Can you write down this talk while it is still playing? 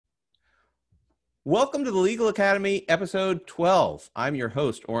Welcome to the Legal Academy, episode 12. I'm your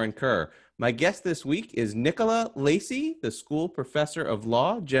host, Orin Kerr. My guest this week is Nicola Lacey, the school professor of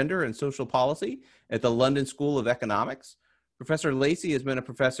law, gender, and social policy at the London School of Economics. Professor Lacey has been a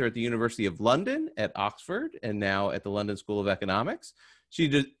professor at the University of London, at Oxford, and now at the London School of Economics. She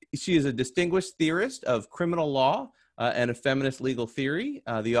is a distinguished theorist of criminal law and of feminist legal theory,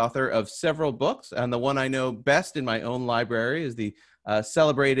 the author of several books, and the one I know best in my own library is the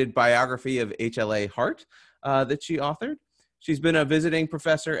celebrated biography of HLA Hart that she authored. She's been a visiting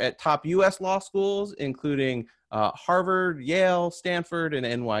professor at top U.S. law schools, including Harvard, Yale, Stanford, and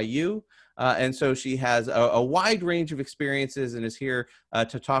NYU. And so she has a wide range of experiences and is here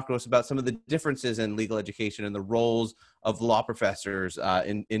to talk to us about some of the differences in legal education and the roles of law professors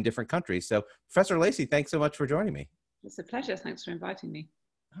in different countries. So Professor Lacey, thanks so much for joining me. It's a pleasure. Thanks for inviting me.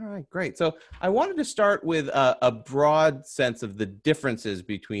 All right, great. So I wanted to start with a broad sense of the differences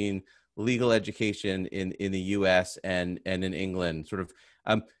between legal education in the U.S. and in England. Sort of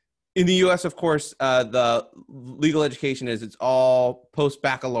in the U.S., of course, the legal education it's all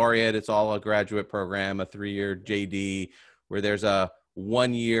post-baccalaureate. It's all a graduate program, a 3-year JD, where there's a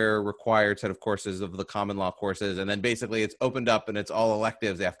 1-year required set of courses of the common law courses, and then basically it's opened up and it's all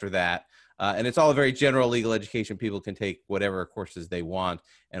electives after that. And it's all a very general legal education. People can take whatever courses they want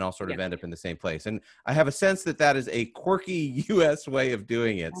and all sort of end up in the same place. And I have a sense that that is a quirky U.S. way of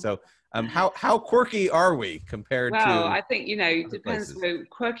doing it. So how quirky are we compared to I think, it depends. places? So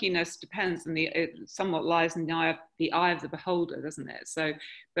quirkiness depends, and it somewhat lies in the eye of the beholder, doesn't it? So,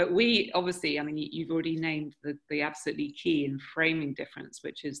 but we obviously, you've already named the absolutely key and framing difference,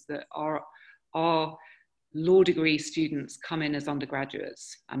 which is that our law degree students come in as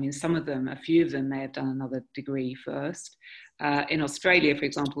undergraduates. Some of them, a few of them may have done another degree first. In Australia, for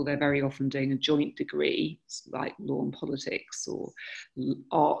example, they're very often doing a joint degree, like law and politics or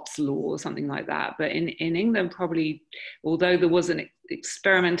arts law or something like that. But in England, probably, although there was an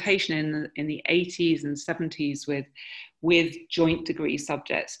experimentation in the 80s and 70s with joint degree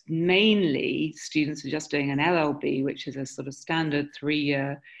subjects, mainly students are just doing an LLB, which is a sort of standard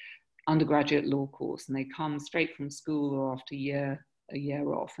 3-year undergraduate law course, and they come straight from school or after a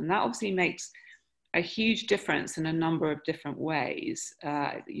year off. And that obviously makes a huge difference in a number of different ways.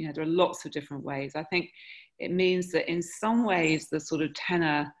 There are lots of different ways. I think it means that in some ways the sort of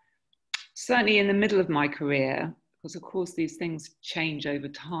tenor, certainly in the middle of my career, because of course these things change over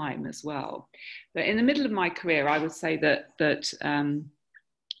time as well, but in the middle of my career I would say that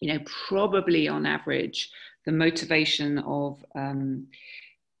probably on average the motivation of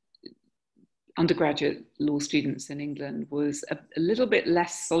undergraduate law students in England was a little bit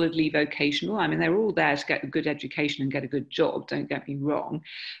less solidly vocational. They were all there to get a good education and get a good job, don't get me wrong,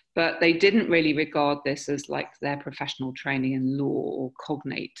 but they didn't really regard this as like their professional training in law or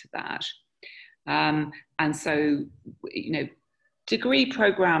cognate to that. And so, degree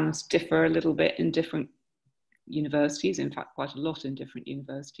programs differ a little bit in different universities, in fact, quite a lot in different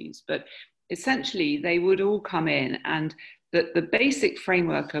universities, but essentially they would all come in, and the basic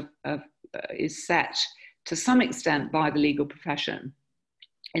framework is set to some extent by the legal profession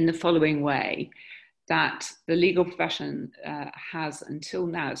in the following way, that the legal profession has until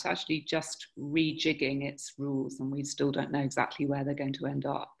now, it's actually just rejigging its rules, and we still don't know exactly where they're going to end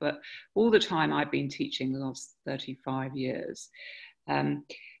up. But all the time I've been teaching the last 35 years, the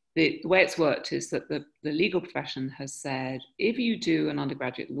way it's worked is that the legal profession has said, if you do an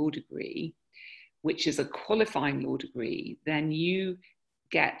undergraduate law degree, which is a qualifying law degree, then you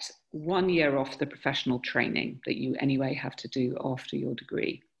get 1 year off the professional training that you anyway have to do after your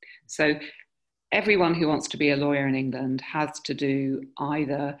degree. So everyone who wants to be a lawyer in England has to do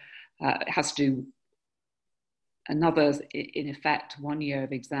another, in effect, 1 year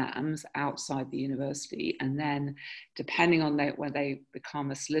of exams outside the university, and then depending on when they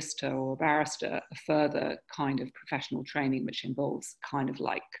become a solicitor or a barrister, a further kind of professional training, which involves kind of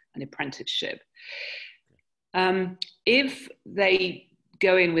like an apprenticeship. If they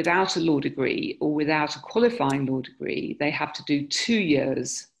go in without a law degree or without a qualifying law degree, they have to do 2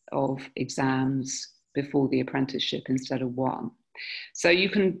 years of exams before the apprenticeship instead of 1. So you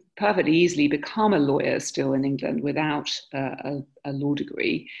can perfectly easily become a lawyer still in England without a law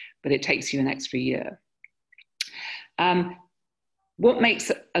degree, but it takes you an extra year. What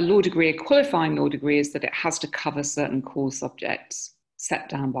makes a law degree a qualifying law degree is that it has to cover certain core subjects set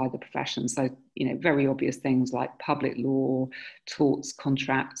down by the profession. So, very obvious things like public law, torts,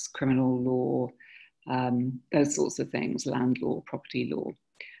 contracts, criminal law, those sorts of things, land law, property law.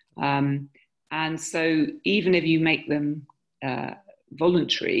 And so even if you make them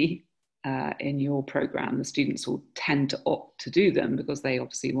voluntary, in your program, the students will tend to opt to do them because they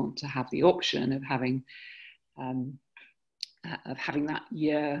obviously want to have the option of having that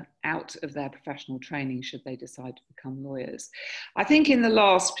year out of their professional training should they decide to become lawyers. I think in the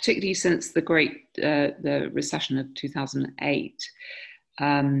last, particularly since the recession of 2008,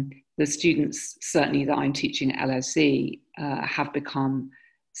 the students, certainly that I'm teaching at LSE, have become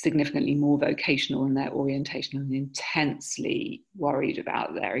significantly more vocational in their orientation and intensely worried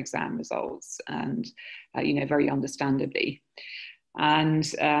about their exam results, and very understandably. And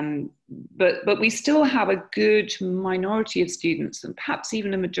but we still have a good minority of students, and perhaps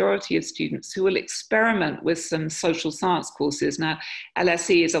even a majority of students, who will experiment with some social science courses. Now,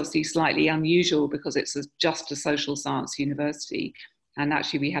 LSE is obviously slightly unusual because it's just a social science university, and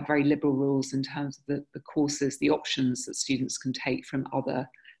actually we have very liberal rules in terms of the courses, the options that students can take from other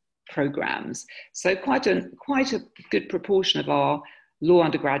programs. So quite a good proportion of our law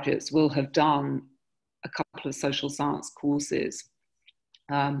undergraduates will have done a couple of social science courses,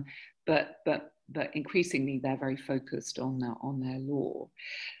 but increasingly they're very focused on their law.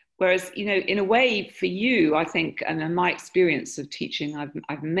 Whereas, in a way for you, I think, and in my experience of teaching,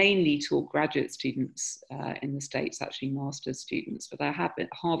 I've mainly taught graduate students in the States, actually master's students, but I have been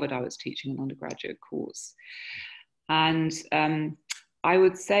at Harvard, I was teaching an undergraduate course. And I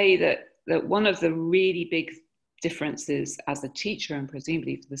would say that one of the really big differences as a teacher, and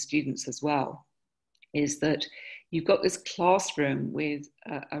presumably for the students as well, is that you've got this classroom with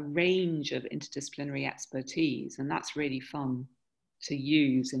a range of interdisciplinary expertise, and that's really fun to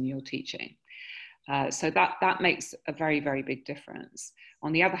use in your teaching. So that makes a very, very big difference.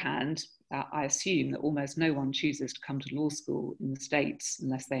 On the other hand, I assume that almost no one chooses to come to law school in the States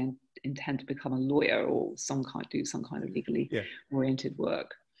unless they intend to become a lawyer or do some kind of legally oriented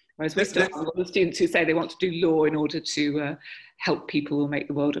work. Whereas we still have a lot of students who say they want to do law in order to help people or make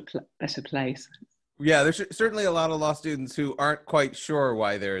the world a better place. Yeah, there's certainly a lot of law students who aren't quite sure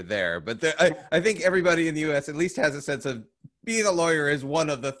why they're there, but I think everybody in the U.S. at least has a sense of being a lawyer is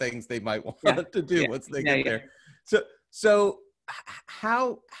one of the things they might want to do once they get there. So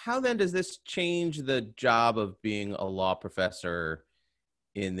how then does this change the job of being a law professor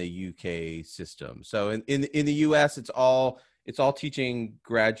in the UK system? So in the US, it's all teaching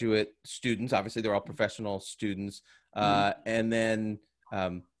graduate students. Obviously, they're all professional students, and then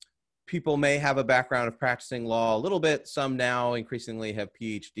people may have a background of practicing law a little bit. Some now increasingly have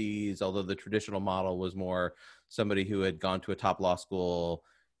PhDs, although the traditional model was more somebody who had gone to a top law school,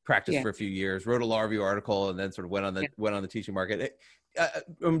 practiced for a few years, wrote a law review article, and then sort of went on the teaching market.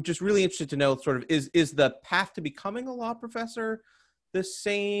 I'm just really interested to know, sort of, is the path to becoming a law professor the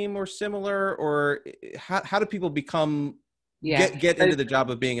same or similar, or how do people become get into the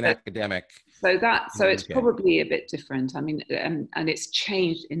job of being an academic? So it's probably a bit different. I mean, and it's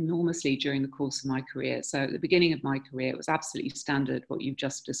changed enormously during the course of my career. So at the beginning of my career, it was absolutely standard what you've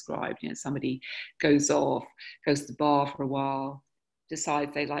just described. Somebody goes to the bar for a while,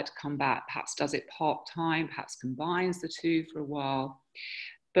 decides they'd like to come back, perhaps does it part-time, perhaps combines the two for a while.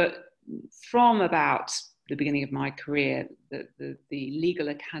 But from about the beginning of my career, the legal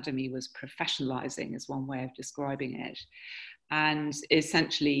academy was professionalizing, is one way of describing it, and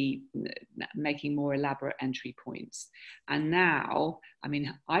essentially making more elaborate entry points. And now, I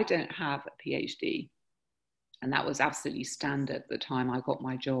mean, I don't have a PhD, and that was absolutely standard at the time I got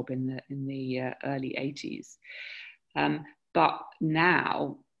my job in the early 80s. But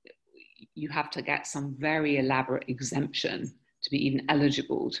now you have to get some very elaborate exemption to be even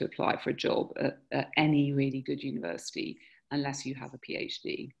eligible to apply for a job at any really good university, unless you have a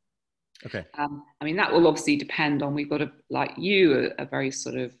PhD. Okay. I mean, that will obviously depend on, we've got a very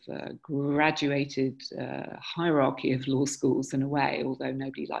sort of graduated hierarchy of law schools in a way, although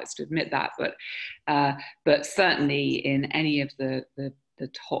nobody likes to admit that. But certainly in any of the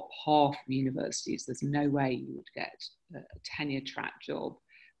top half of universities, there's no way you would get a tenure track job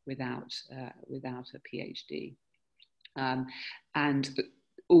without a PhD. And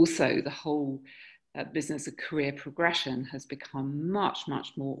also the whole business of career progression has become much,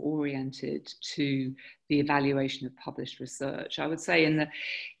 much more oriented to the evaluation of published research. I would say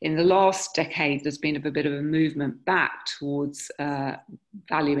in the last decade, there's been a bit of a movement back towards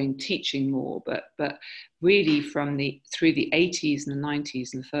valuing teaching more, but really through the 80s and the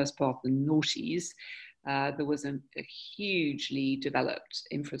 90s and the first part of the noughties, there was a hugely developed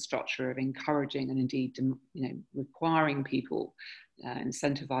infrastructure of encouraging and indeed, requiring people,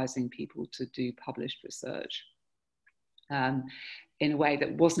 incentivizing people to do published research in a way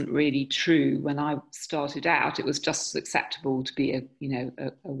that wasn't really true when I started out. It was just acceptable to be a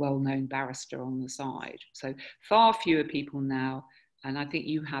well-known barrister on the side. So far fewer people now and I think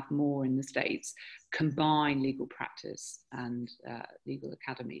you have more in the States, combine legal practice and legal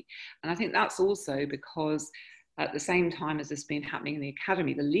academy. And I think that's also because at the same time as this has been happening in the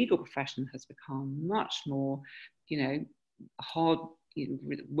academy, the legal profession has become much more, hard,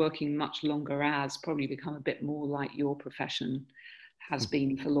 working much longer hours, probably become a bit more like your profession has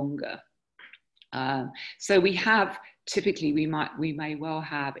been for longer. So we have, typically we may well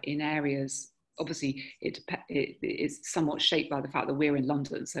have in areas, obviously it is somewhat shaped by the fact that we're in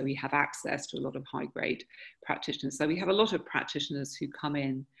London, so we have access to a lot of high grade practitioners. So we have a lot of practitioners who come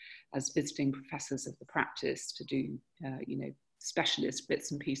in as visiting professors of the practice to do, specialist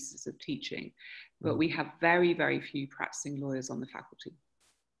bits and pieces of teaching. But we have very, very few practicing lawyers on the faculty.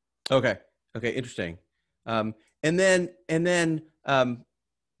 Okay, interesting. And then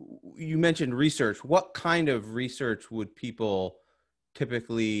you mentioned research. What kind of research would people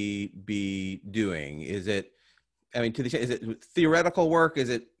typically be doing? Is it, is it theoretical work? Is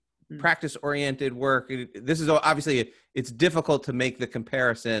it practice-oriented work? This is obviously, it's difficult to make the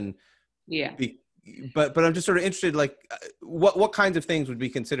comparison. Yeah. But I'm just sort of interested, like, what kinds of things would be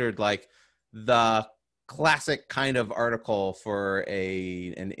considered like the classic kind of article for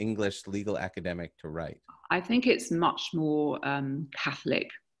an English legal academic to write? I think it's much more Catholic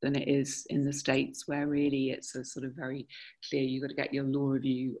than it is in the States, where really it's a sort of very clear, you've got to get your law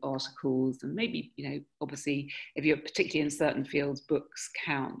review articles, and maybe, obviously if you're particularly in certain fields, books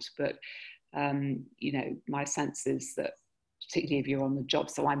count, but my sense is that particularly if you're on the job.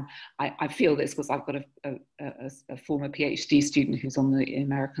 So I feel this because I've got a former PhD student who's on the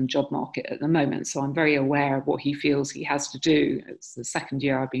American job market at the moment. So I'm very aware of what he feels he has to do. It's the second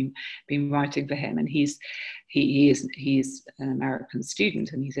year I've been writing for him, and he's an American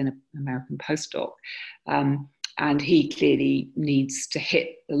student, and he's in an American postdoc. And he clearly needs to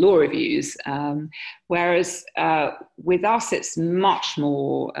hit the law reviews. Whereas with us, it's much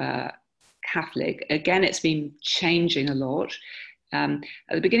more Catholic. Again, it's been changing a lot. At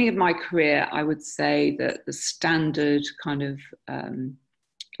the beginning of my career, I would say that the standard kind of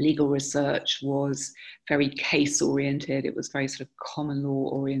legal research was very case-oriented. It was very sort of common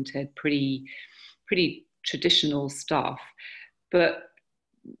law-oriented, pretty traditional stuff. But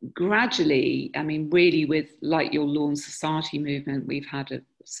gradually, really with like your Law and Society movement, we've had a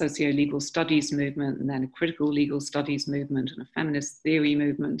socio-legal studies movement, and then a critical legal studies movement, and a feminist theory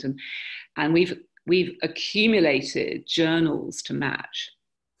movement, and we've accumulated journals to match.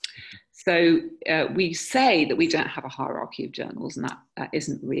 So we say that we don't have a hierarchy of journals, and that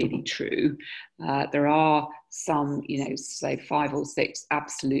isn't really true. There are some, say 5 or 6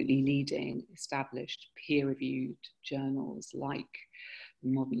 absolutely leading established peer-reviewed journals like the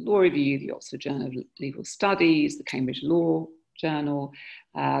Modern Law Review, the Oxford Journal of Legal Studies, the Cambridge Law Journal,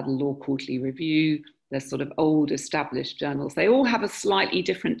 the Law Quarterly Review. They're sort of old established journals. They all have a slightly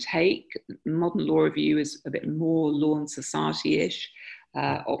different take. Modern Law Review is a bit more law and society-ish.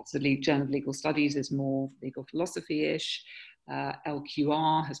 Oxford Journal of Legal Studies is more legal philosophy-ish.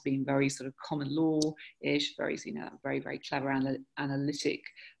 LQR has been very sort of common law-ish, very, very, very clever analytic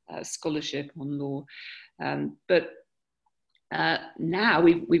scholarship on law. But now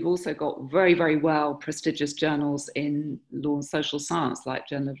we've also got very, very well prestigious journals in law and social science, like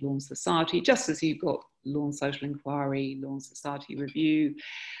Journal of Law and Society, just as you've got Law and Social Inquiry, Law and Society Review.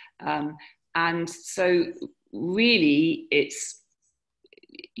 And so really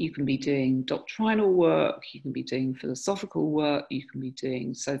you can be doing doctrinal work, you can be doing philosophical work, you can be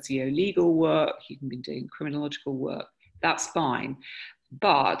doing socio-legal work, you can be doing criminological work. That's fine.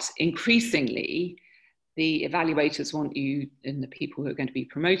 But increasingly, the evaluators want you, and the people who are going to be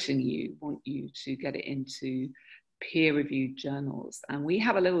promoting you, want you to get it into peer-reviewed journals. And we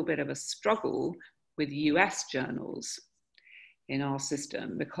have a little bit of a struggle with US journals in our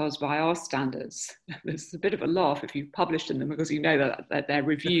system, because by our standards, there's a bit of a laugh if you've published in them, because you know that they're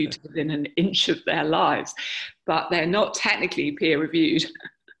reviewed within an inch of their lives, but they're not technically peer-reviewed.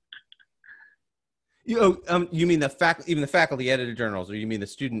 You mean even the faculty edited journals, or you mean the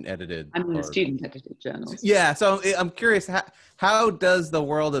student edited? I mean the student edited journals. Yeah, so I'm curious, how does the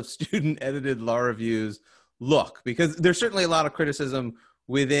world of student edited law reviews look? Because there's certainly a lot of criticism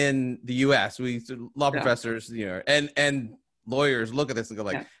within the U.S. Law professors, and lawyers look at this and go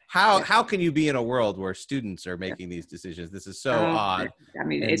like, how can you be in a world where students are making these decisions? This is so odd. I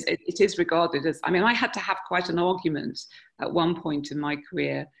mean, it is regarded as, I had to have quite an argument at one point in my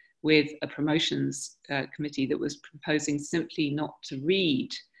career with a promotions committee that was proposing simply not to read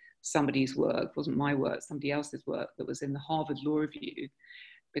somebody's work, it wasn't my work, somebody else's work that was in the Harvard Law Review,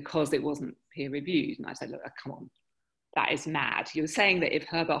 because it wasn't peer reviewed. And I said, look, come on, that is mad. You're saying that if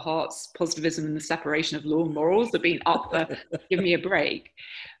Herbert Hart's positivism and the separation of law and morals have been up for, give me a break.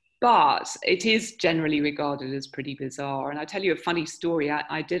 But it is generally regarded as pretty bizarre. And I'll tell you a funny story.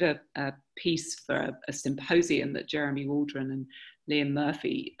 I did a piece for a symposium that Jeremy Waldron and Liam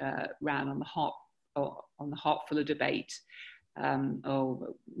Murphy ran on the Heartful debate a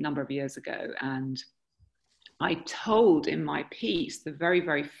number of years ago. And I told in my piece the very,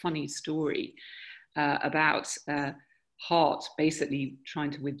 very funny story about Hart basically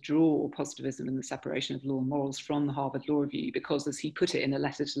trying to withdraw positivism and the separation of law and morals from the Harvard Law Review because, as he put it in a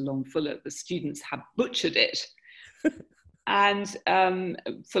letter to Lon Fuller, the students had butchered it. And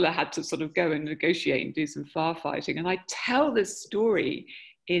Fuller had to sort of go and negotiate and do some firefighting. And I tell this story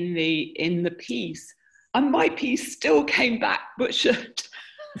in the piece, and my piece still came back butchered.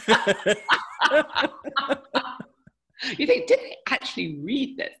 You think, did they actually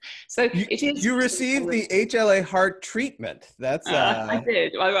read this? So it is. You received the HLA Hart treatment. That's. I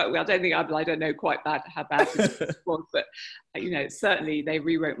did. I don't think I don't know quite how bad it was, but certainly they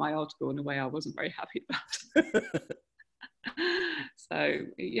rewrote my article in a way I wasn't very happy about. So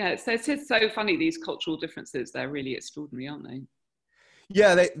yeah, so it is so funny, these cultural differences. They're really extraordinary, aren't they?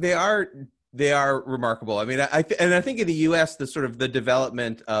 Yeah, they are remarkable. I mean, I think in the U.S. the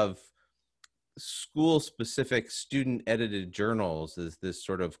development of school-specific student-edited journals is this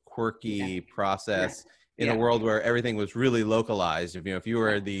sort of quirky process in a world where everything was really localized. If you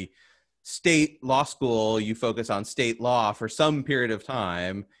were the state law school, you focus on state law for some period of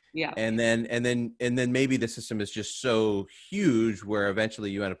time, and then maybe the system is just so huge where eventually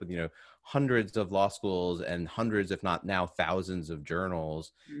you end up with hundreds of law schools and hundreds, if not now thousands, of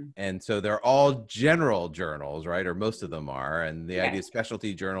journals. And so they're all general journals, right? Or most of them are. And the idea of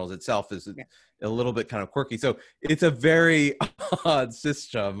specialty journals itself is a little bit kind of quirky. So it's a very odd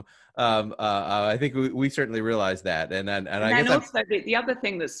system. I think we certainly realize that. And I guess also the other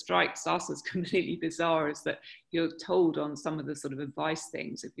thing that strikes us as completely bizarre is that you're told on some of the sort of advice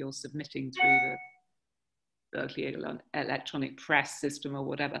things, if you're submitting through the Berkeley electronic press system or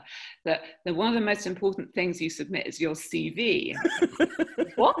whatever, that one of the most important things you submit is your CV.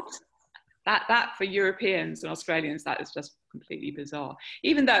 What? That for Europeans and Australians, that is just completely bizarre.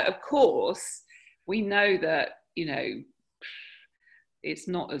 Even though, of course, we know that, it's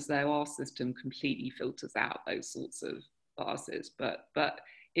not as though our system completely filters out those sorts of biases, but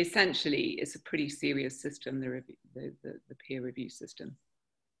essentially it's a pretty serious system, the peer review system.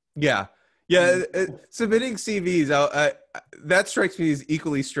 Yeah. Submitting CVs, that strikes me as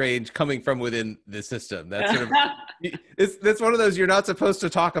equally strange coming from within the system. That's sort of, that's one of those, you're not supposed to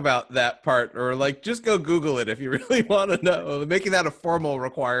talk about that part, or like, just go Google it if you really want to know. Making that a formal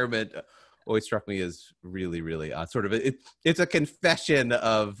requirement always struck me as really, really odd. Sort of, it's a confession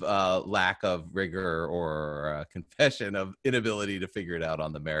of lack of rigor, or a confession of inability to figure it out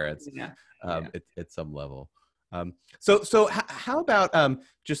on the merits at some level. So how about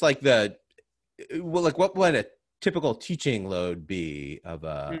just like what would a typical teaching load be of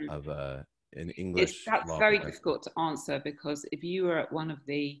an English? That's very difficult to answer, because if you were at one of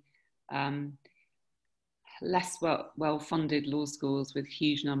the less well-funded law schools with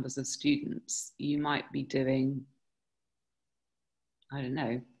huge numbers of students, you might be doing, I don't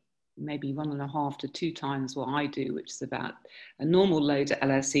know, maybe 1.5 to 2 times what I do, which is about a normal load at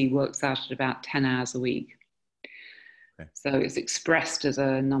LSE works out at about 10 hours a week. Okay. So it's expressed as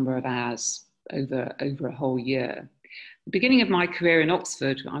a number of hours over a whole year. The beginning of my career in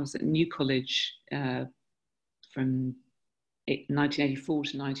Oxford, I was at New College from 1984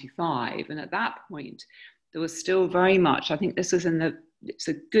 to 95, and at that point there was still very much, I think this is it's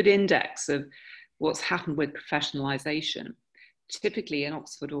a good index of what's happened with professionalization. Typically an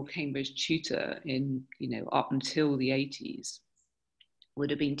Oxford or Cambridge tutor in, up until the 80s would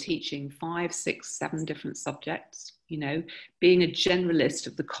have been teaching 5, 6, 7 different subjects. Being a generalist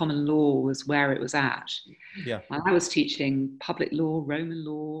of the common law was where it was at. Yeah. And I was teaching public law, Roman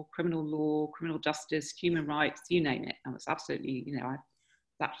law, criminal justice, human rights, you name it. I was absolutely,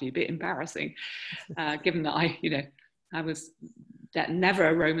 it's actually a bit embarrassing, given that I was never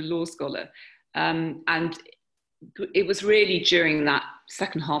a Roman law scholar. And it was really during that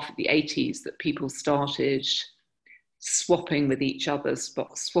second half of the 80s that people started swapping with each other,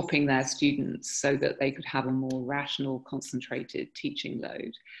 swapping their students so that they could have a more rational, concentrated teaching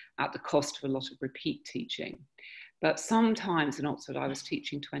load at the cost of a lot of repeat teaching. But sometimes in Oxford, I was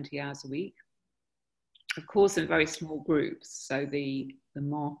teaching 20 hours a week, of course, in very small groups. So the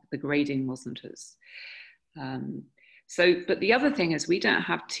grading wasn't as, but the other thing is we don't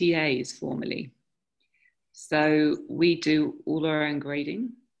have TAs formally. So we do all our own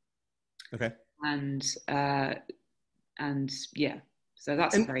grading. Okay. And and yeah, so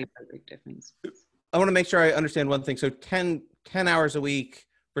that's a And very, very big difference. I want to make sure I understand one thing. So 10 hours a week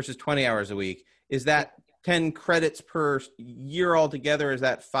versus 20 hours a week. Is Yeah. that 10 credits per year altogether? Is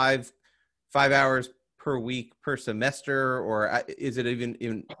that five hours per week per semester, or is it even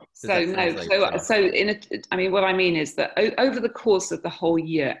does So that no, translate so at all? so I mean, what I mean is that over the course of the whole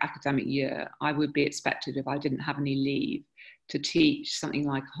year, academic year, I would be expected, if I didn't have any leave, to teach something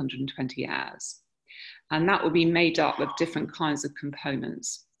like 120 hours, and that would be made up of different kinds of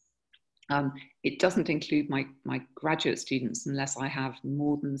components. It doesn't include my graduate students unless I have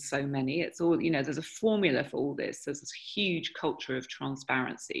more than so many. It's all, there's a formula for all this. There's this huge culture of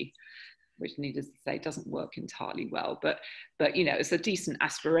transparency, which, needless to say, doesn't work entirely well. But it's a decent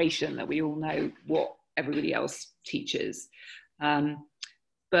aspiration that we all know what everybody else teaches.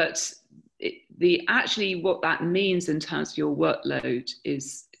 But actually what that means in terms of your workload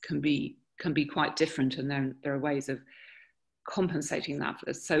can be quite different, and then there are ways of compensating that for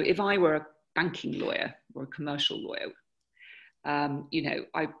this. So if I were a banking lawyer or a commercial lawyer,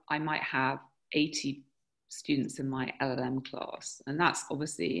 I might have 80 students in my LLM class, and that's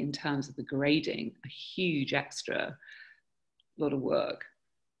obviously, in terms of the grading, a huge extra lot of work.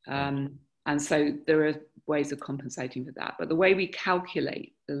 And so there are ways of compensating for that. But the way we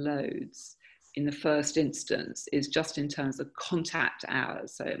calculate the loads in the first instance is just in terms of contact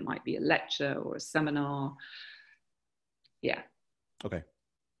hours. So it might be a lecture or a seminar. Yeah. Okay.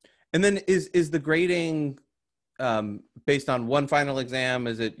 And then is the grading based on one final exam?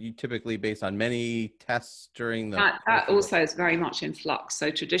 Is it typically based on many tests during the that also is very much in flux. So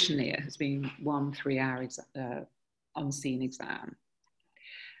traditionally it has been 1 3-hour unseen exam.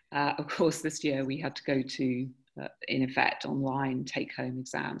 Of course, this year we had to go to, in effect, online take-home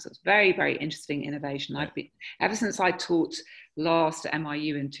exams. It's very, very interesting innovation. Right. I've been, ever since I taught last at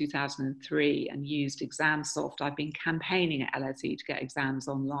MIU in 2003 and used ExamSoft, I've been campaigning at LSE to get exams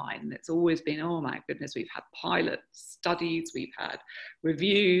online. And it's always been, oh my goodness, we've had pilot studies, we've had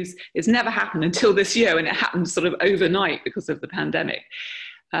reviews. It's never happened until this year, and it happened sort of overnight because of the pandemic.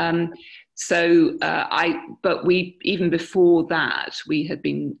 But we, even before that, we had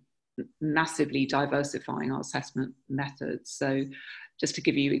been massively diversifying our assessment methods. So just to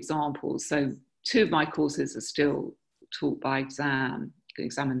give you examples, so 2 of my courses are still taught by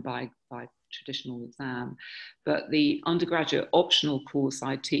examined by traditional exam, but the undergraduate optional course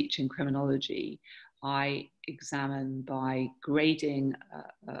I teach in criminology, I examine by grading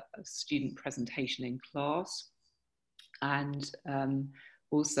a student presentation in class, and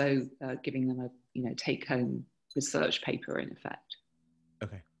also giving them a take-home research paper, in effect.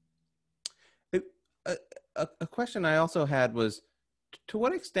 Okay. A question I also had was, to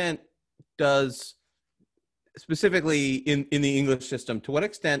what extent does, specifically in the English system, to what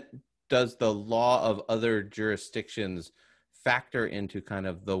extent does the law of other jurisdictions factor into kind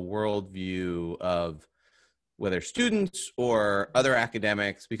of the worldview of whether students or other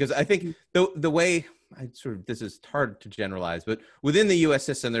academics? Because I think the way this is hard to generalize, but within the US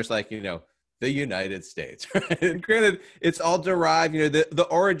system, there's like, the United States, right? And granted, it's all derived, the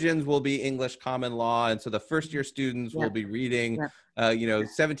origins will be English common law. And so the first year students will be reading,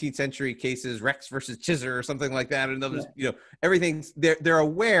 17th century cases, Rex versus Chiser or something like that. And they'll just, everything's, they're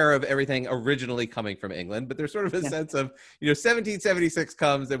aware of everything originally coming from England, but there's sort of a sense of, 1776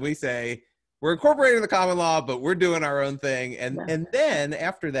 comes and we say, we're incorporating the common law, but we're doing our own thing. And then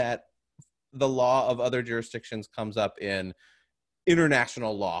after that, the law of other jurisdictions comes up in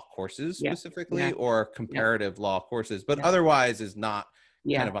international law courses specifically, or comparative law courses, but otherwise is not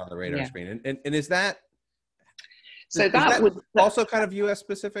kind of on the radar screen. And is that, so is that would also kind of US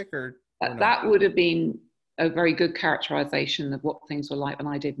specific, or that would have been a very good characterization of what things were like when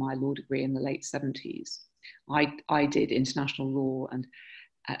I did my law degree in the late 70s. I did international law and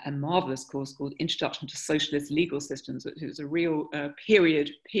a marvelous course called Introduction to Socialist Legal Systems, which was a real period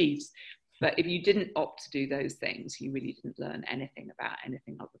piece. But if you didn't opt to do those things, you really didn't learn anything about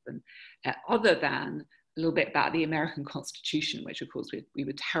anything other than a little bit about the American Constitution, which of course we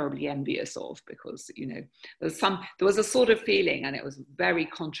were terribly envious of, because there was a sort of feeling, and it was very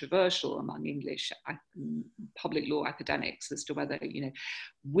controversial among English public law academics, as to whether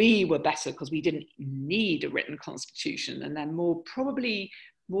we were better because we didn't need a written constitution, and then more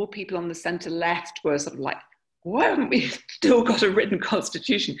people on the centre left were sort of like, why haven't we still got a written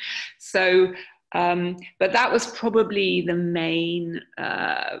constitution? So, but that was probably the main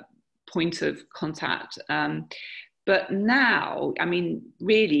point of contact. But now, I mean,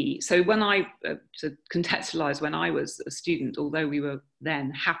 really, so when to contextualize, when I was a student, although we were then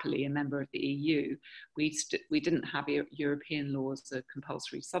happily a member of the EU, we didn't have European law as a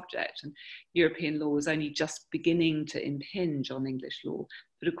compulsory subject. And European law was only just beginning to impinge on English law.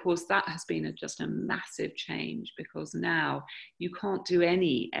 But of course, that has been just a massive change, because now you can't do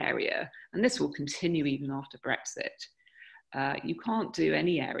any area, and this will continue even after Brexit. You can't do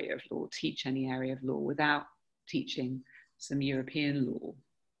any area of law, teach any area of law without teaching some European law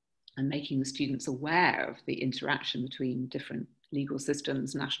and making the students aware of the interaction between different legal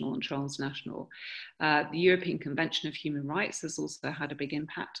systems, national and transnational. The European Convention of Human Rights has also had a big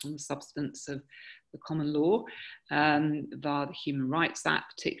impact on the substance of the common law via the Human Rights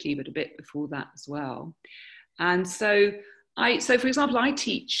Act particularly, but a bit before that as well. And so for example, I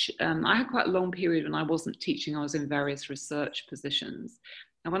teach, I had quite a long period when I wasn't teaching, I was in various research positions.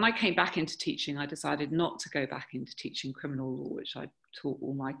 And when I came back into teaching, I decided not to go back into teaching criminal law, which I taught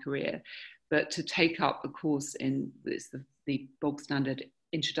all my career, but to take up a course in the bog standard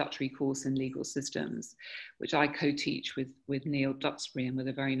introductory course in legal systems, which I co-teach with Neil Duxbury and with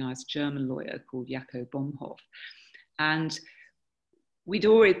a very nice German lawyer called Jaco Bomhoff. And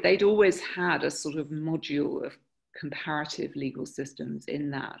they'd always had a sort of module of comparative legal systems in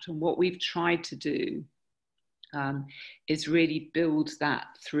that. And what we've tried to do is really build that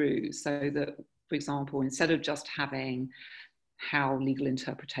through, so that, for example, instead of just having how legal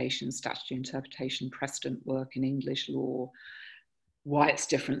interpretation, statutory interpretation, precedent work in English law, why it's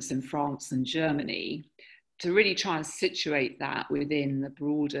different in France and Germany, to really try and situate that within the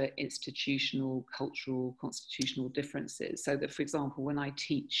broader institutional, cultural, constitutional differences. So that, for example, when I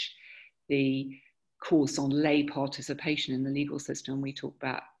teach the course on lay participation in the legal system, we talk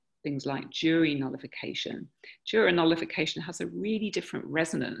about things like jury nullification. Jury nullification has a really different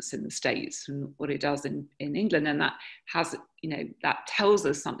resonance in the States from what it does in England. And that has, that tells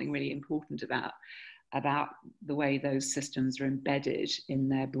us something really important about the way those systems are embedded in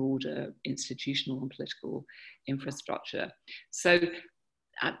their broader institutional and political infrastructure. So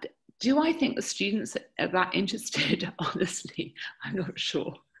do I think the students are that interested? Honestly, I'm not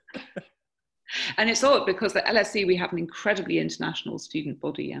sure. And it's odd because at LSE we have an incredibly international student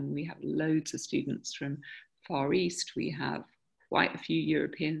body, and we have loads of students from Far East. We have quite a few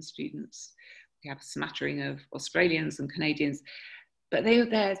European students. We have a smattering of Australians and Canadians, but they are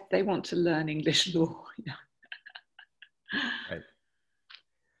there, they want to learn English law. Right.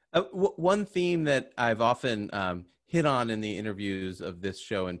 One theme that I've often hit on in the interviews of this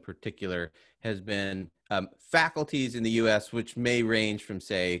show in particular has been faculties in the US, which may range from,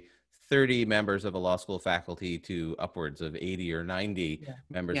 say, 30 members of a law school faculty to upwards of 80 or 90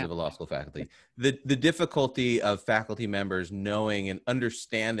 members of a law school faculty. The difficulty of faculty members knowing and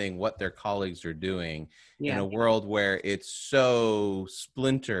understanding what their colleagues are doing in a world where it's so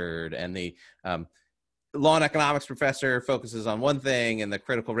splintered, and the law and economics professor focuses on one thing, and the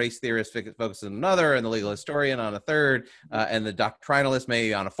critical race theorist focuses on another, and the legal historian on a third, and the doctrinalist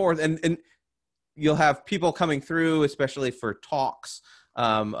may on a fourth. And you'll have people coming through, especially for talks,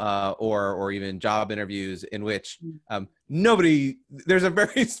 or even job interviews, in which there's a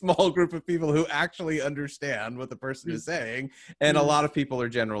very small group of people who actually understand what the person is saying, and a lot of people are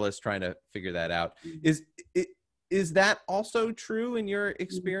generalists trying to figure that out. Is that also true in your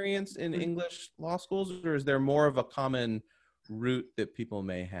experience in English law schools, or is there more of a common route that people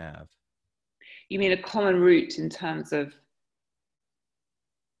may have? You mean a common route in terms of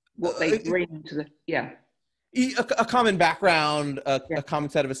what they bring to the, a common background, a common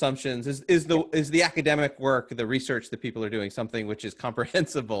set of assumptions. Is the academic work, the research that people are doing, something which is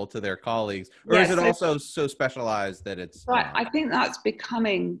comprehensible to their colleagues, or is it also so specialized that it's right? I think that's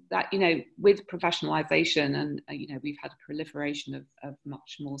becoming that, with professionalization, and we've had a proliferation of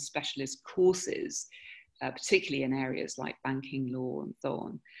much more specialist courses, particularly in areas like banking law and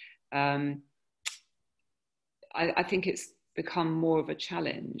so on. I think it's become more of a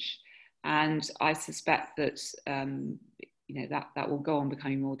challenge. And I suspect that that will go on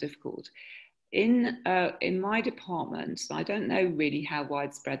becoming more difficult. In my department, I don't know really how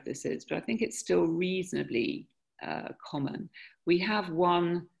widespread this is, but I think it's still reasonably common. We have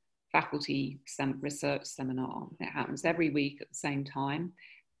one faculty research seminar. It happens every week at the same time.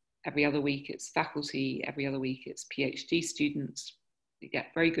 Every other week it's faculty. Every other week it's PhD students. You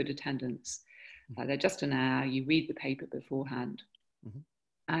get very good attendance. They're just an hour. You read the paper beforehand,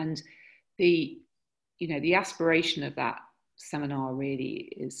 and the aspiration of that seminar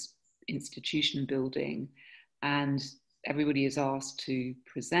really is institution building, and everybody is asked to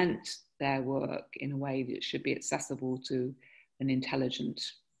present their work in a way that should be accessible to an intelligent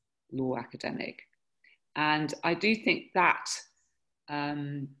law academic. And I do think that,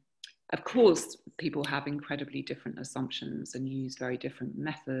 of course, people have incredibly different assumptions and use very different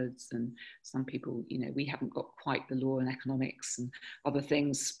methods. And some people, we haven't got quite the law and economics and other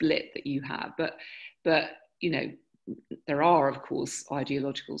things split that you have. But there are, of course,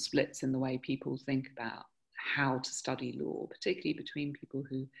 ideological splits in the way people think about how to study law, particularly between people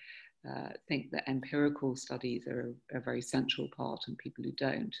who think that empirical studies are a very central part and people who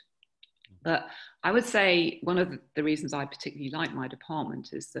don't. But I would say one of the reasons I particularly like my department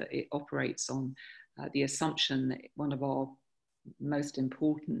is that it operates on the assumption that one of our most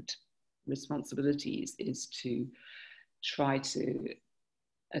important responsibilities is to try to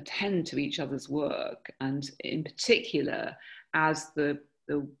attend to each other's work. And in particular, as the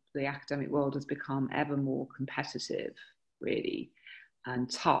academic world has become ever more competitive, really,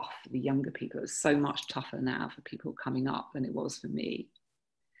 and tough, the younger people, it's so much tougher now for people coming up than it was for me.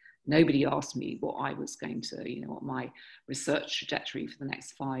 Nobody asked me what I was going to, what my research trajectory for the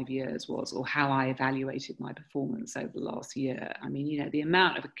next 5 years was, or how I evaluated my performance over the last year. I mean, the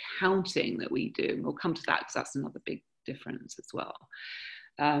amount of accounting that we do, and we'll come to that because that's another big difference as well,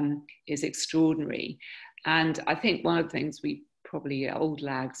 is extraordinary. And I think one of the things we probably old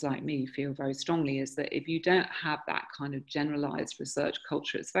lags like me feel very strongly is that if you don't have that kind of generalized research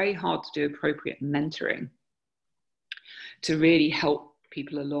culture, it's very hard to do appropriate mentoring to really help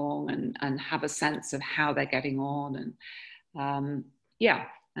people along and have a sense of how they're getting on. And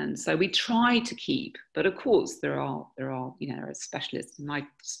and so we try to keep, but of course there are specialists. My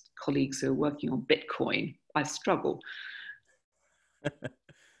colleagues who are working on Bitcoin, I struggle.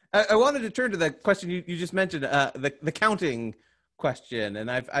 I wanted to turn to that question you just mentioned, the counting question,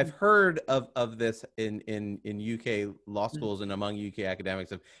 and I've heard of this in UK law schools and among UK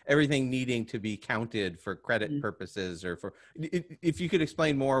academics, of everything needing to be counted for credit purposes, or for, if you could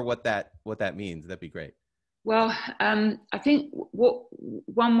explain more what that means, that'd be great. Well, I think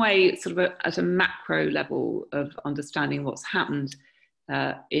one way, sort of at a macro level of understanding what's happened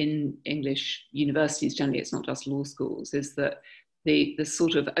in English universities generally, it's not just law schools, is that the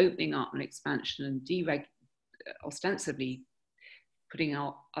sort of opening up and expansion and ostensibly putting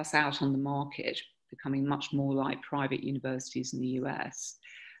us out on the market, becoming much more like private universities in the US,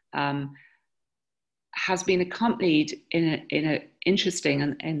 has been accompanied in an interesting,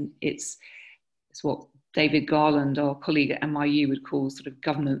 and it's what David Garland, our colleague at NYU, would call sort of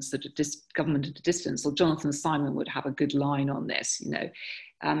government at a distance, or Jonathan Simon would have a good line on this.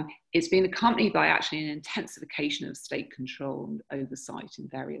 It's been accompanied by actually an intensification of state control and oversight in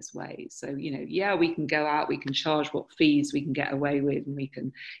various ways. So, we can go out, we can charge what fees we can get away with, and we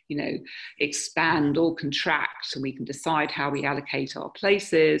can, expand or contract, and we can decide how we allocate our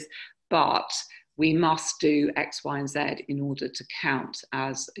places, but we must do X, Y, and Z in order to count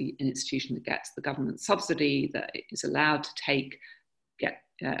as an institution that gets the government subsidy, that is allowed to get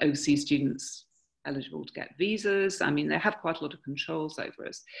OC students eligible to get visas. I mean, they have quite a lot of controls over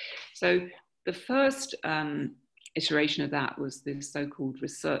us. So the first iteration of that was this so-called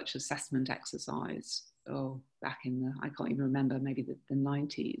research assessment exercise, back in I can't even remember, maybe the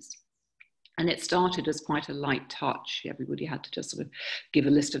 90s. And it started as quite a light touch. Everybody had to just sort of give a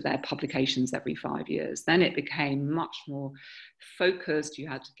list of their publications every 5 years. Then it became much more focused. You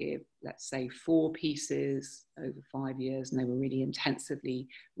had to give, let's say, 4 pieces over 5 years, and they were really intensively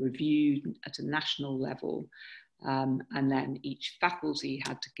reviewed at a national level. And then each faculty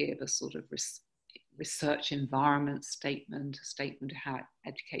had to give a sort of research environment statement, a statement of how it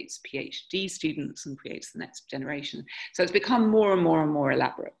educates PhD students and creates the next generation. So it's become more and more and more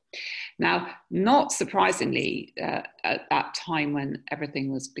elaborate. Now, not surprisingly, at that time when everything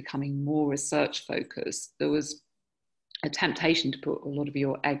was becoming more research focused, there was a temptation to put a lot of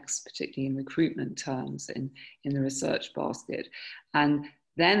your eggs, particularly in recruitment terms, in the research basket. And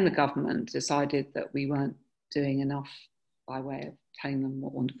then the government decided that we weren't doing enough by way of telling them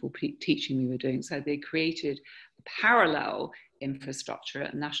what wonderful teaching we were doing. So they created a parallel infrastructure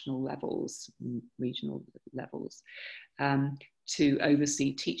at national levels, regional levels, to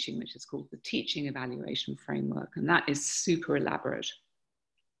oversee teaching, which is called the Teaching Evaluation Framework. And that is super elaborate.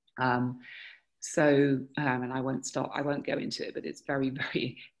 And I won't go into it, but it's very,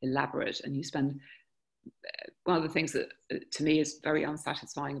 very elaborate. And you spend, one of the things that to me is very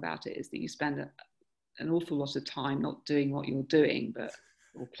unsatisfying about it is that you spend an awful lot of time not doing what you're doing,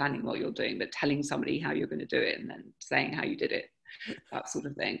 or planning what you're doing, but telling somebody how you're going to do it and then saying how you did it, that sort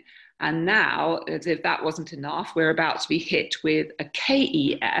of thing. And now, as if that wasn't enough, we're about to be hit with a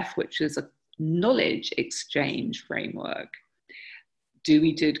KEF, which is a knowledge exchange framework. Do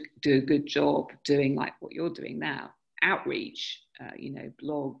we do a good job doing like what you're doing now? Outreach,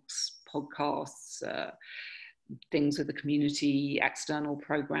 blogs, podcasts, things with the community, external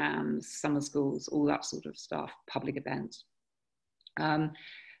programs, summer schools, all that sort of stuff, public events.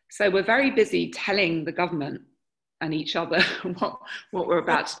 So we're very busy telling the government and each other what we're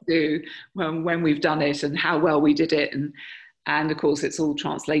about to do when we've done it and how well we did it. And of course, it's all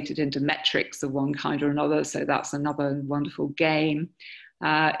translated into metrics of one kind or another. So that's another wonderful game.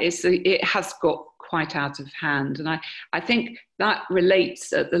 It has got quite out of hand. And I think that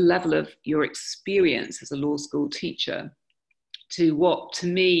relates at the level of your experience as a law school teacher to what, to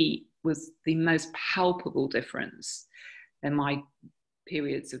me, was the most palpable difference in my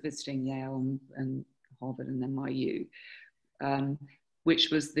periods of visiting Yale and Harvard and NYU, which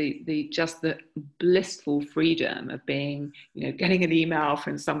was just the blissful freedom of being, getting an email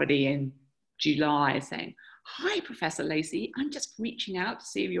from somebody in July saying, "Hi, Professor Lacey, I'm just reaching out to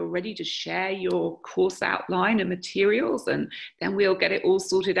see if you're ready to share your course outline and materials, and then we'll get it all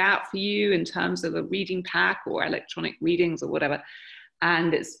sorted out for you in terms of a reading pack or electronic readings or whatever."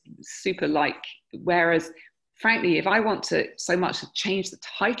 And it's super like, whereas frankly, if I want to so much to change the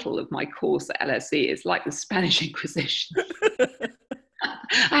title of my course at LSE, it's like the Spanish Inquisition.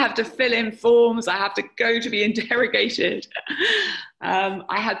 I have to fill in forms. I have to go to be interrogated. So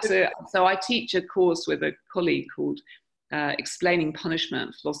I teach a course with a colleague called Explaining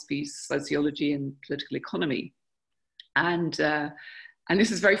Punishment, Philosophy, Sociology, and Political Economy. And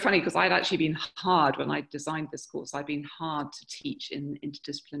this is very funny because I'd actually been hard when I designed this course. I'd been hard to teach in an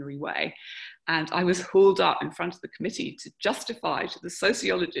interdisciplinary way. And I was hauled up in front of the committee to justify to the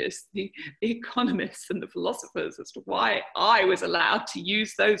sociologists, the economists and the philosophers as to why I was allowed to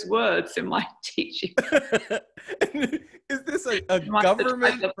use those words in my teaching. Is this a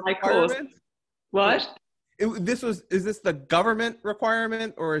government requirement? What? Is this the government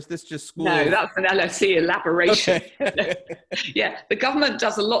requirement, or is this just school? No, that's an LSE elaboration. Okay. Yeah, the government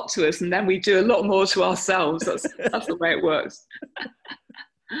does a lot to us, and then we do a lot more to ourselves. That's the way it works.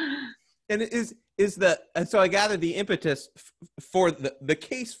 And so I gather the impetus for the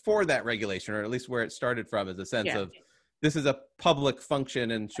case for that regulation, or at least where it started from, is a sense of this is a public function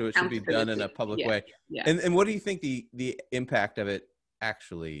and so it should be done in a public way. Yeah. And what do you think the impact of it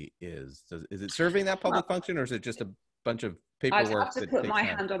actually is? Is it serving that public function, or is it just a bunch of paperwork? I'd have to put my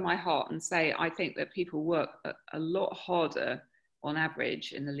hand on my heart and say I think that people work a lot harder on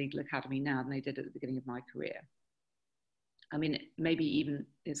average in the legal academy now than they did at the beginning of my career. I mean, maybe even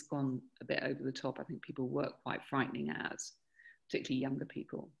it's gone a bit over the top. I think people work quite frightening hours, particularly younger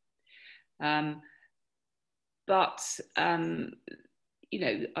people. I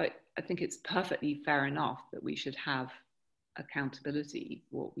think it's perfectly fair enough that we should have accountability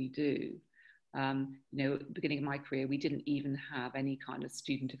for what we do. At the beginning of my career, we didn't even have any kind of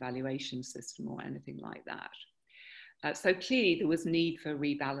student evaluation system or anything like that. So clearly there was need for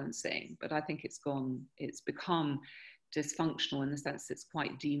rebalancing, but I think it's become dysfunctional in the sense it's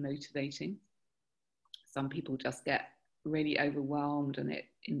quite demotivating. Some people just get really overwhelmed and it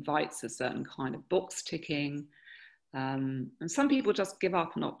invites a certain kind of box ticking. And some people just give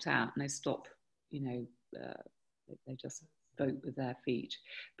up and opt out and they stop, they just vote with their feet.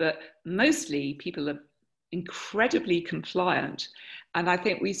 But mostly people are incredibly compliant. And I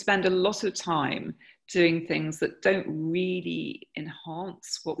think we spend a lot of time doing things that don't really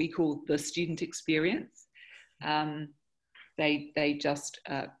enhance what we call the student experience. They just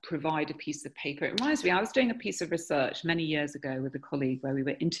provide a piece of paper. It reminds me, I was doing a piece of research many years ago with a colleague where we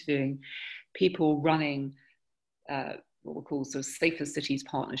were interviewing people running what we call sort of safer cities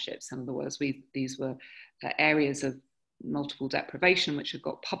partnerships. In other words, these were areas of multiple deprivation which have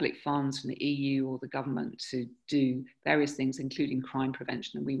got public funds from the EU or the government to do various things, including crime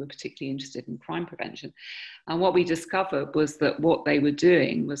prevention. And we were particularly interested in crime prevention. And what we discovered was that what they were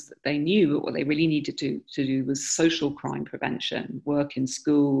doing was that they knew that what they really needed to do was social crime prevention, work in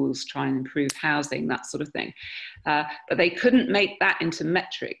schools, try and improve housing, that sort of thing. But they couldn't make that into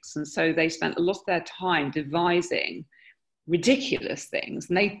metrics. And so they spent a lot of their time devising ridiculous things,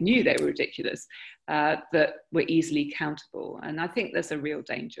 and they knew they were ridiculous, that were easily countable. And I think there's a real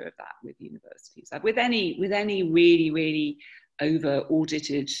danger of that with universities. With any really, really over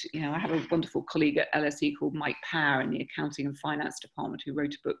audited, I have a wonderful colleague at LSE called Mike Power in the accounting and finance department who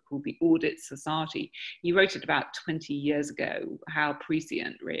wrote a book called The Audit Society. He wrote it about 20 years ago. How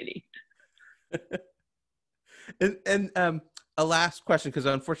prescient, really. and a last question, because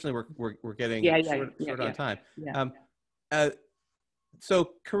unfortunately we're getting short on time.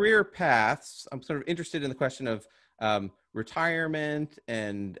 So career paths, I'm sort of interested in the question of retirement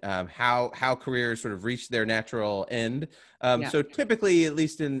and how careers sort of reach their natural end. So typically, at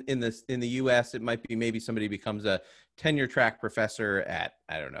least in the US, it might be maybe somebody becomes a tenure track professor at,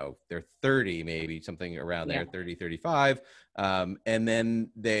 I don't know, they're 30, maybe something around Yeah. there, 30, 35. And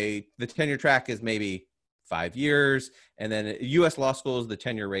then the tenure track is maybe 5 years. And then at US law schools, the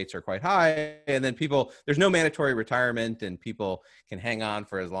tenure rates are quite high. And then there's no mandatory retirement, and people can hang on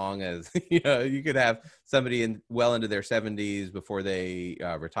for as long as, you could have somebody well into their 70s before they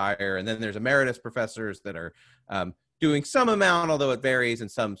retire. And then there's emeritus professors that are doing some amount, although it varies,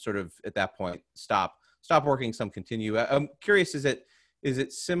 and some sort of at that point stop working, some continue. I'm curious, is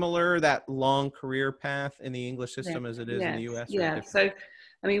it similar, that long career path in the English system, as it is in the US, or is it different? So,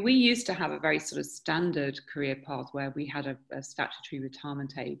 I mean, we used to have a very sort of standard career path where we had a statutory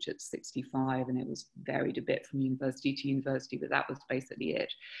retirement age at 65, and it was varied a bit from university to university, but that was basically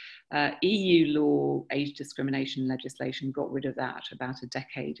it. EU law age discrimination legislation got rid of that about a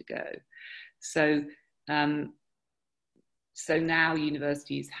decade ago. So, so now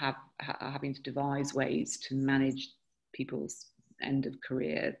universities are having to devise ways to manage people's end of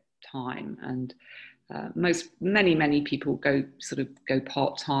career time, and many people go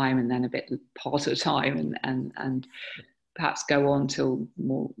part-time and then a bit part of time, and perhaps go on till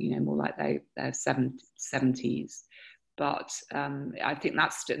more like their 70s. But I think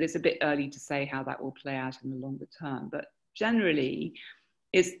it's a bit early to say how that will play out in the longer term. But generally,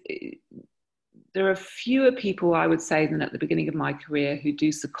 there are fewer people, I would say, than at the beginning of my career who do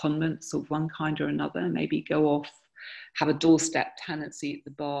secondments of one kind or another, maybe go off, have a doorstep tenancy at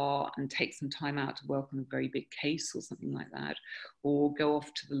the bar and take some time out to work on a very big case or something like that, or go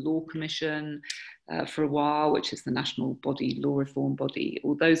off to the Law Commission for a while, which is the national body, law reform body,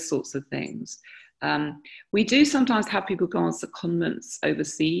 all those sorts of things. We do sometimes have people go on secondments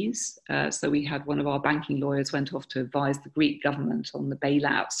overseas. So we had one of our banking lawyers went off to advise the Greek government on the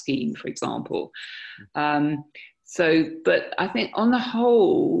bailout scheme, for example. But I think on the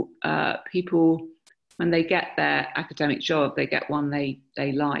whole, people, when they get their academic job, they get one they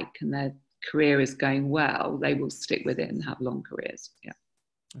like and their career is going well, they will stick with it and have long careers. Yeah.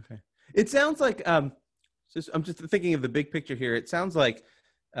 Okay. It sounds like, I'm just thinking of the big picture here. It sounds like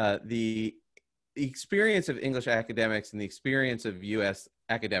the experience of English academics and the experience of US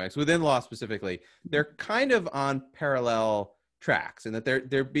academics within law specifically, they're kind of on parallel tracks, and that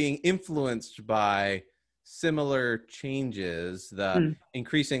they're being influenced by similar changes, the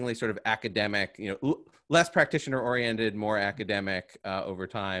increasingly sort of academic, less practitioner oriented, more academic over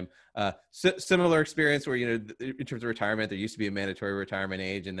time. Similar experience where, in terms of retirement, there used to be a mandatory retirement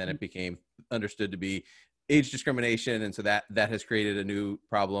age, and then it became understood to be age discrimination, and so that has created a new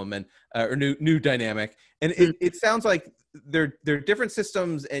problem and or new dynamic. And it sounds like they're different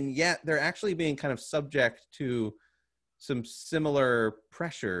systems, and yet they're actually being kind of subject to some similar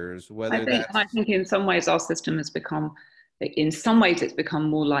pressures. I think in some ways our system has become, in some ways it's become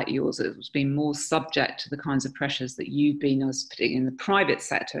more like yours. It's been more subject to the kinds of pressures that you've been, as particularly in the private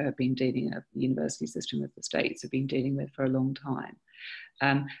sector, have been dealing with, the university system of the States have been dealing with for a long time.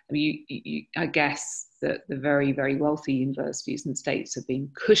 I guess that the very, very wealthy universities in the States have been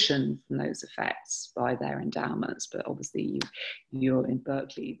cushioned from those effects by their endowments. But obviously you're in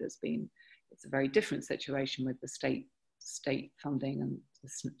Berkeley, it's a very different situation with the state funding and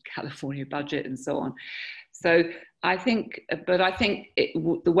the California budget and so on. So I think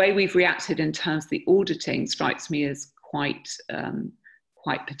the way we've reacted in terms of the auditing strikes me as quite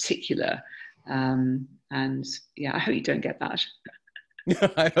particular. And yeah, I hope you don't get that.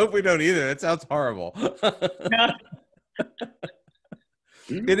 I hope we don't either. It sounds horrible.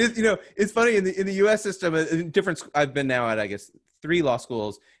 It is, it's funny in the U.S. system, I've been now at, I guess, 3 law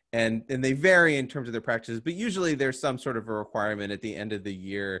schools, and they vary in terms of their practices, but usually there's some sort of a requirement at the end of the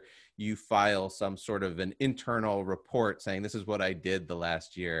year. You file some sort of an internal report saying, this is what I did the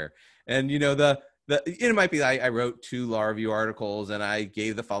last year. And, it might be, I wrote 2 law review articles and I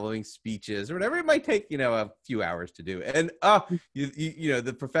gave the following speeches or whatever. It might take, a few hours to do. And,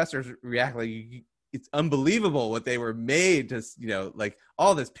 the professors react like, it's unbelievable what they were made to, like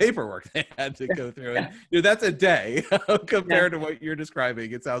all this paperwork they had to go through. And, that's a day compared to what you're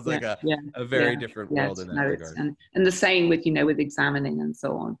describing. It sounds like a very different world in that regard. And the same with, with examining and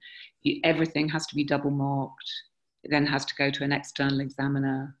so on. Everything has to be double marked. It then has to go to an external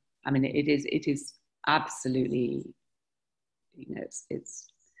examiner. I mean, it is absolutely, it's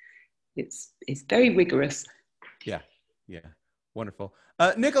very rigorous. Yeah. Wonderful.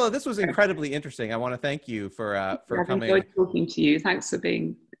 Nicola, this was incredibly interesting. I want to thank you for coming. I've enjoyed talking to you. Thanks for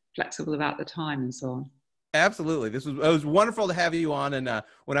being flexible about the time and so on. Absolutely. It was wonderful to have you on. And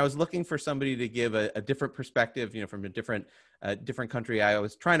when I was looking for somebody to give a different perspective, from a different country, I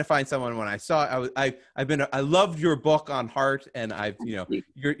was trying to find someone. When I saw, I loved your book on heart, and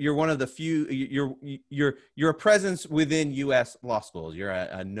you're one of the few. You're a presence within U.S. law schools. You're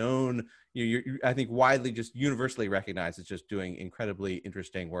a known. You're I think widely, just universally recognized as just doing incredibly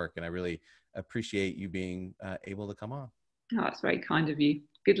interesting work, and I really appreciate you being able to come on. Oh, that's very kind of you.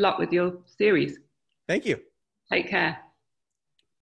 Good luck with your series. Thank you. Take care.